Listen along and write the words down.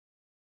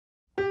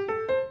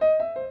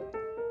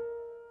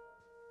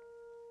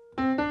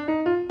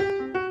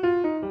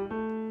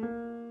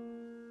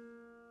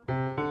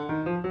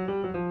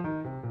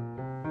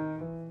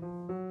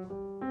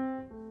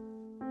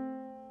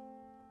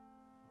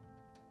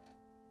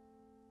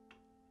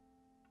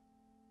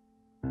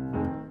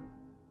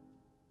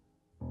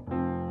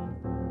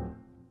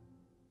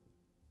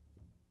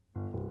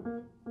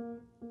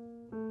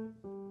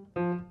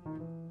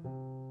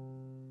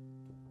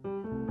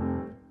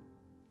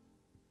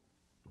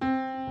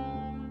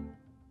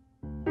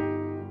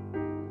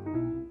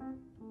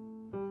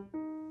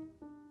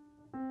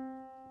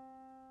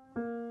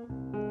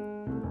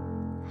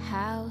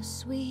How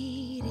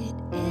sweet it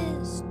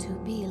is to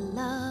be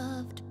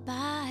loved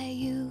by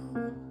you.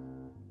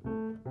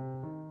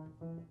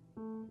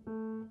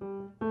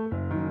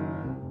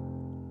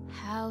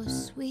 How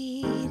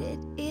sweet it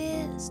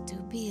is to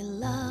be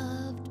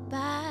loved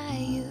by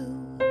you.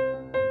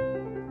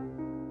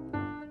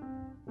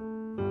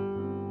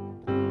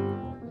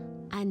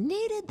 I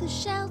needed the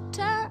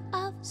shelter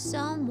of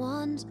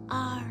someone's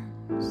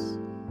arms,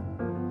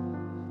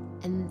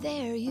 and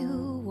there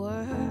you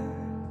were.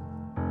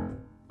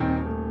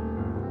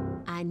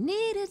 I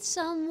needed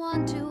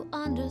someone to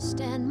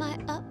understand my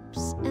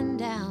ups and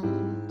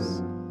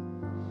downs,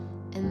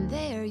 and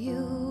there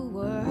you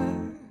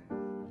were.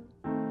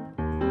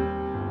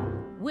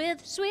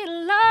 With sweet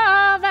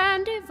love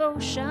and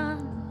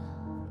devotion,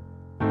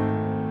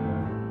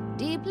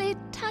 deeply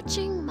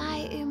touching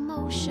my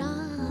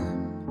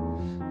emotion,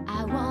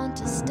 I want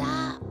to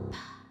stop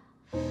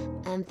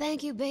and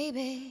thank you,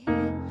 baby.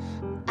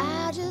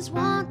 I just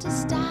want to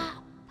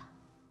stop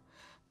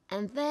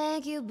and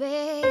thank you,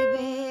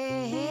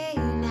 baby.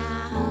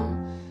 Now,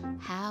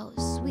 how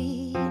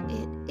sweet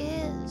it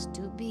is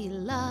to be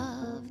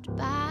loved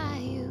by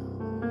you.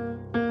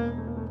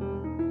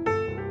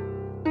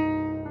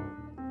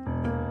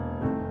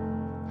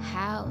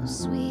 How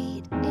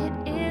sweet it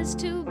is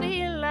to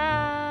be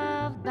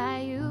loved by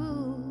you.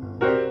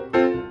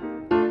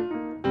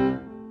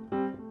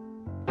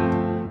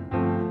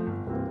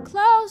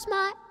 Close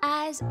my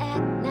eyes at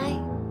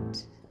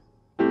night,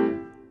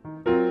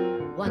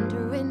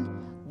 wondering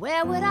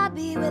where would I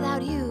be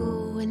without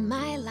you in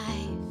my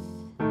life.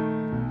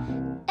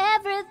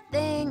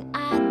 Everything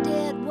I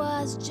did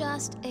was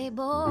just a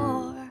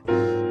bore,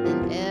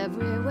 and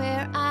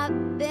everywhere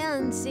I've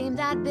been seemed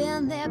I'd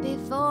been there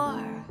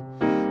before.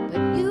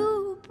 But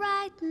you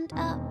brightened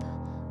up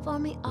for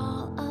me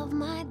all of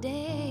my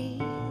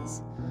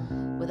days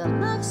with a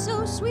love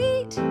so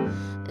sweet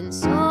in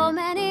so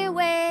many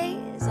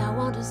ways. I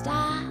want to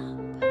stop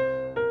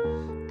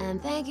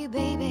and thank you,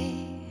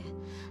 baby.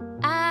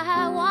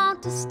 I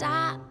want to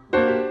stop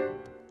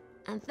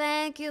and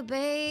thank you,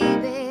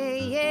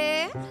 baby,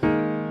 yeah.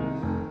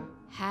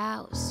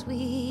 How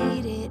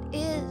sweet it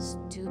is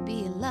to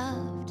be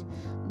loved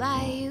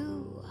by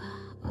you.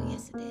 Oh,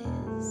 yes, it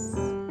is.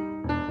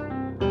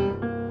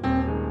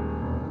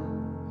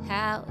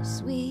 How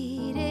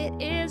sweet it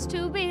is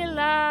to be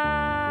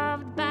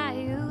loved by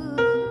you.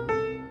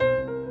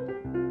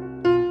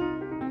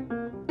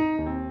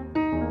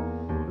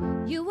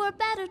 You were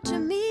better to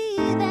me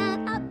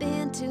than I've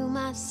been to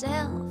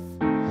myself.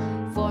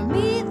 For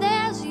me,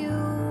 there's you,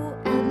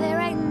 and there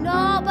ain't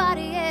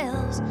nobody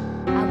else.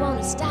 I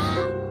want to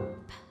stop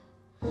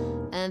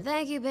and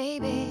thank you,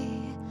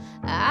 baby.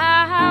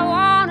 I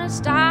want to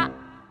stop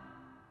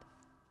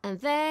and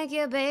thank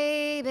you,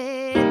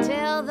 baby.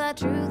 Tell the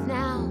truth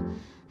now.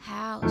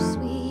 How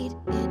sweet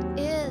it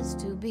is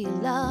to be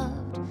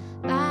loved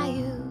by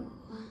you.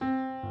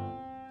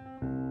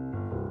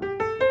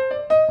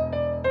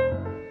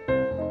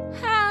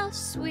 How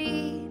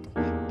sweet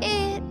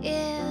it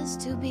is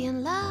to be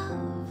in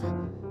love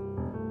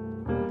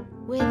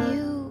with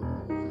you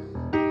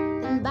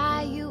and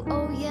by you.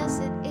 Oh, yes,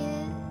 it is.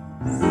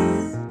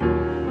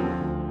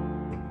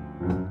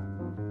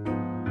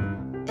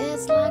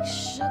 It's like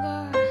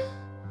sugar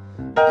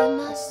in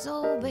my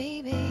soul,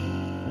 baby.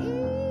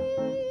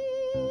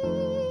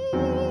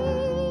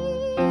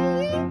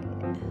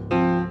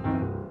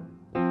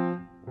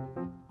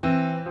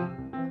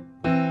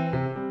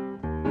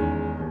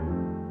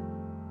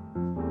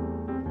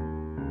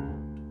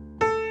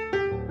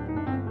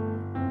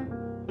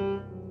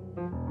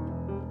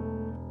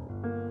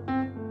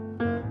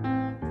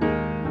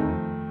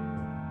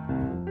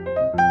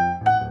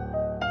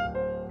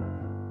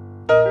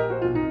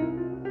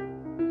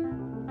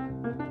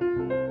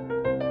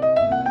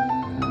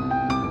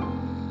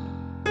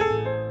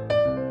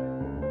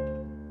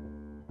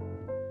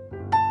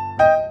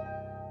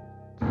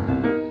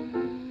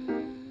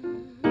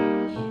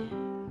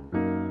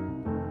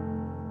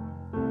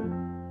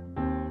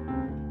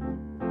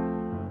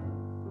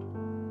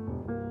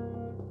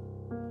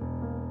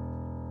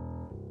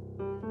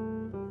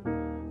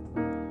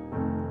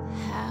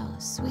 How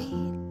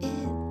sweet